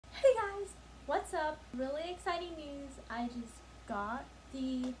Really exciting news. I just got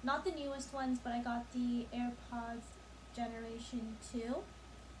the, not the newest ones, but I got the AirPods Generation 2.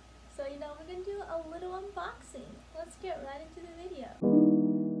 So, you know, we're going to do a little unboxing. Let's get right into the video.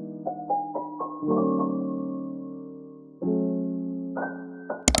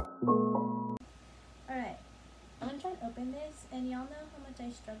 Alright, I'm going to try and open this, and y'all know how much I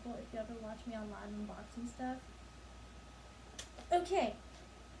struggle if you ever watch me on live unboxing stuff. Okay,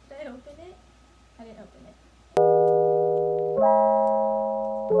 did I open it? I didn't open it.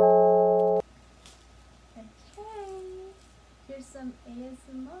 Okay, here's some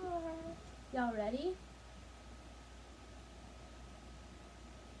ASMR. Y'all ready?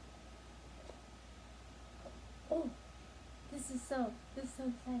 Oh, this is so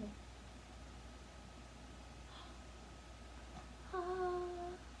exciting.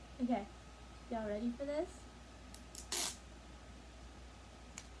 Okay, y'all ready for this?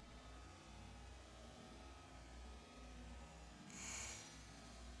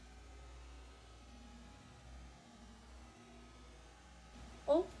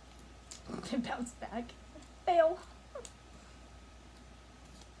 Oh, it bounced back. Fail.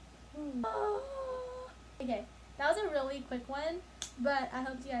 Okay, that was a really quick one, but I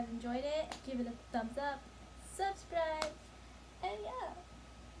hope you guys enjoyed it. Give it a thumbs up, subscribe, and yeah,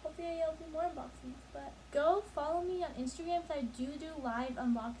 hopefully I'll do more unboxings. But go follow me on Instagram because I do live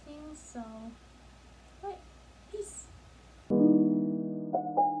unboxings, so